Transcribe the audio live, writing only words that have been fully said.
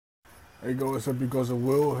Hey guys, hope you guys are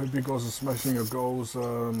well. Hope you guys are smashing your goals.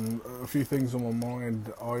 A few things on my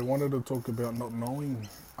mind. I wanted to talk about not knowing.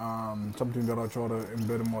 Something that I try to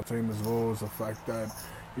embed in my team as well is the fact that,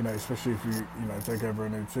 especially if you take over a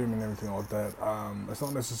new team and everything like that, it's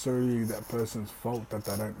not necessarily that person's fault that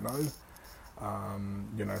they don't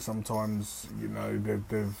know. Sometimes,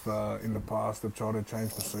 they've in the past, they've tried to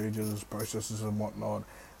change procedures, processes and whatnot,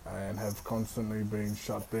 and have constantly been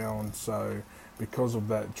shut down. So because of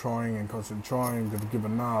that trying and constant trying, they've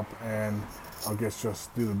given up and I guess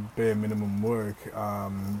just do the bare minimum work,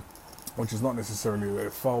 which is not necessarily their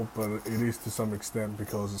fault, but it is to some extent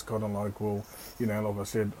because it's kind of like, well, like I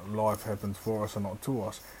said, life happens for us and not to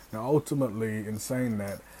us. Now, ultimately, in saying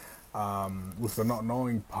that, with the not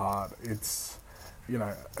knowing part, it's,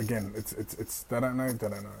 again, it's they don't know,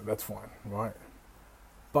 that's fine, right?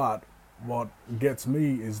 But what gets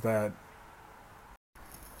me is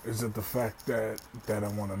it the fact that they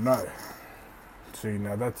don't want to know. See,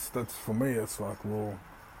 now that's for me, it's like, well,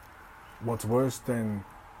 what's worse than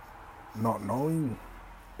not knowing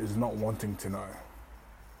is not wanting to know.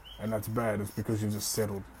 And that's bad, it's because you just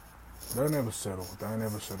settled. Don't ever settle, don't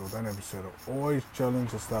ever settle, don't ever settle. Always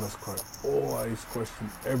challenge the status quo. Always question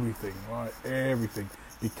everything, right? Everything.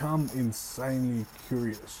 Become insanely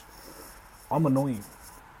curious. I'm annoying.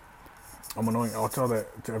 I'll tell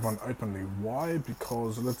that to everyone openly. Why?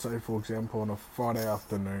 Because let's say, for example, on a Friday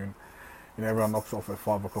afternoon, everyone knocks off at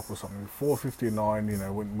 5 o'clock or something.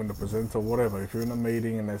 4:59, when the presenter, whatever. If you're in a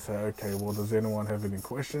meeting and they say, okay, well, does anyone have any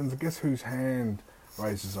questions? Guess whose hand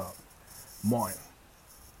raises up? Mine.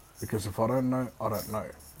 Because if I don't know, I don't know,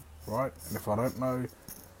 right? And if I don't know,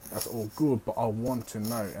 that's all good, but I want to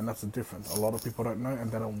know, and that's the difference. A lot of people don't know and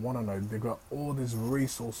they don't want to know. They've got all these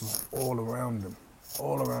resources all around them,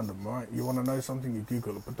 right? You want to know something, you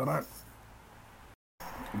Google it, but they don't.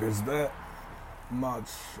 There's that much,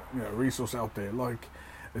 resource out there. Like,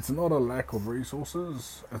 it's not a lack of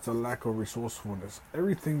resources, it's a lack of resourcefulness.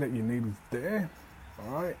 Everything that you need is there,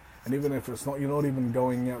 all right? And even if it's not, you're not even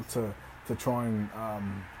going out to try and,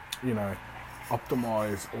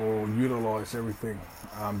 optimize or utilize everything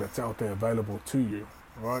that's out there available to you,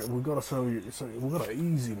 right? We've got to show you, so we've got it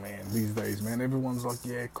easy, man, these days, man. Everyone's like,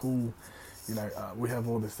 yeah, cool. We have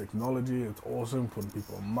all this technology. It's awesome, putting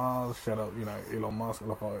people on Mars. Shout out, Elon Musk.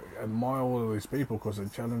 Like, I admire all of these people because they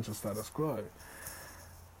challenge the status quo.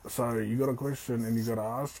 So you got a question and you got to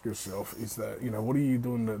ask yourself, is that, what are you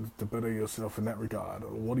doing to better yourself in that regard?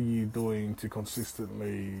 Or what are you doing to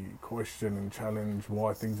consistently question and challenge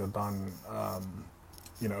why things are done,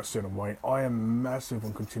 a certain way? I am massive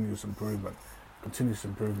on continuous improvement.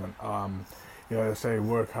 They say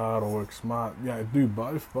work hard or work smart. Do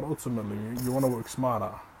both, but ultimately you want to work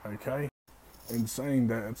smarter, okay? In saying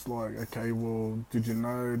that, it's like, okay, well, did you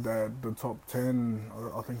know that the top 10,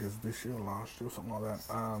 I think it's this year or last year or something like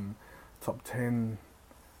that, top 10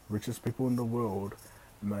 richest people in the world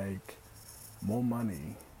make more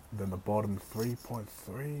money than the bottom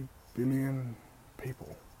 3.3 billion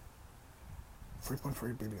people.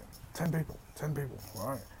 3.3 billion. 10 people,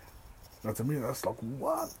 right? Now to me, that's like,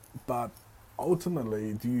 what? But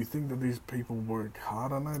ultimately, do you think that these people work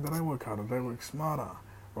harder? No, they don't work harder, they work smarter.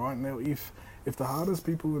 Right now, if the hardest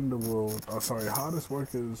people in the world, hardest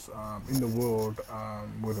workers in the world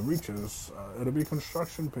were the richest, it'll be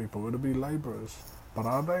construction people, it'll be labourers. But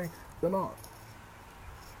are they? They're not.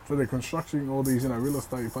 So they're constructing all these, real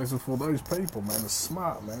estate places for those people, man. It's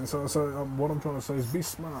smart, man. So what I'm trying to say is be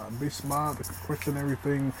smart, question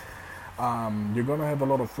everything. You're going to have a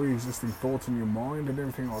lot of pre-existing thoughts in your mind and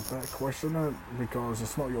everything like that. Question it because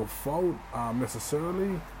it's not your fault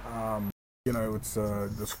necessarily. It's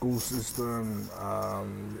the school system,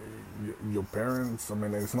 your parents. I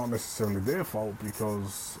mean, it's not necessarily their fault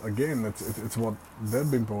because, again, it's what they've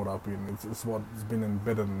been brought up in. It's what's been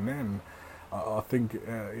embedded in them. I think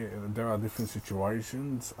there are different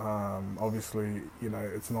situations. Obviously,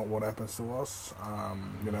 it's not what happens to us.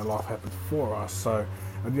 Life happens for us. So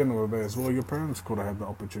at the end of the day as well, your parents could have had the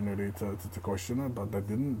opportunity to question it, but they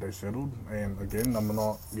didn't. They settled. And again, I'm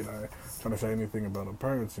not, trying to say anything about our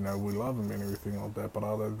parents. We love them and everything like that, but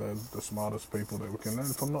are they the smartest people that we can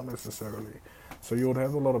learn from? Not necessarily. So you would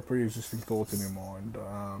have a lot of pre-existing thoughts in your mind,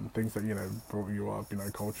 things that, brought you up,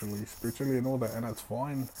 culturally, spiritually and all that, and that's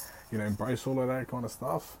fine. Embrace all of that kind of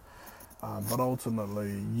stuff. But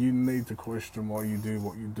ultimately, you need to question why you do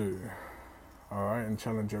what you do. All right, and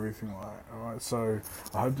challenge everything like that. All right, so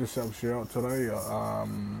I hope this helps you out today.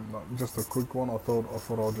 Just a quick one. I thought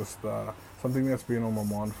I'll just something that's been on my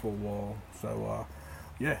mind for a while. So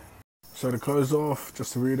yeah. So to close off,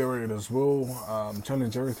 just to reiterate as well,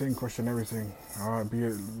 challenge everything, question everything. All right,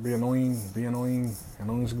 be annoying, be annoying.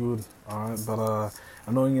 Annoying's good. All right, but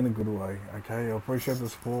annoying in a good way. Okay, I appreciate the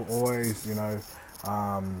support always.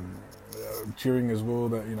 Cheering as well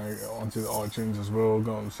that onto the iTunes as well,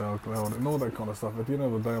 go on SoundCloud and all that kind of stuff. At the end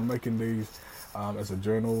of the day, I'm making these as a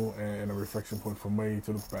journal and a reflection point for me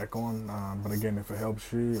to look back on. But again, if it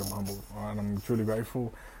helps you, I'm humbled, all right, and I'm truly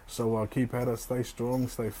grateful. So keep at it, stay strong,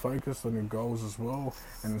 stay focused on your goals as well,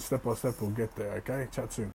 and step by step we'll get there. Okay, chat soon.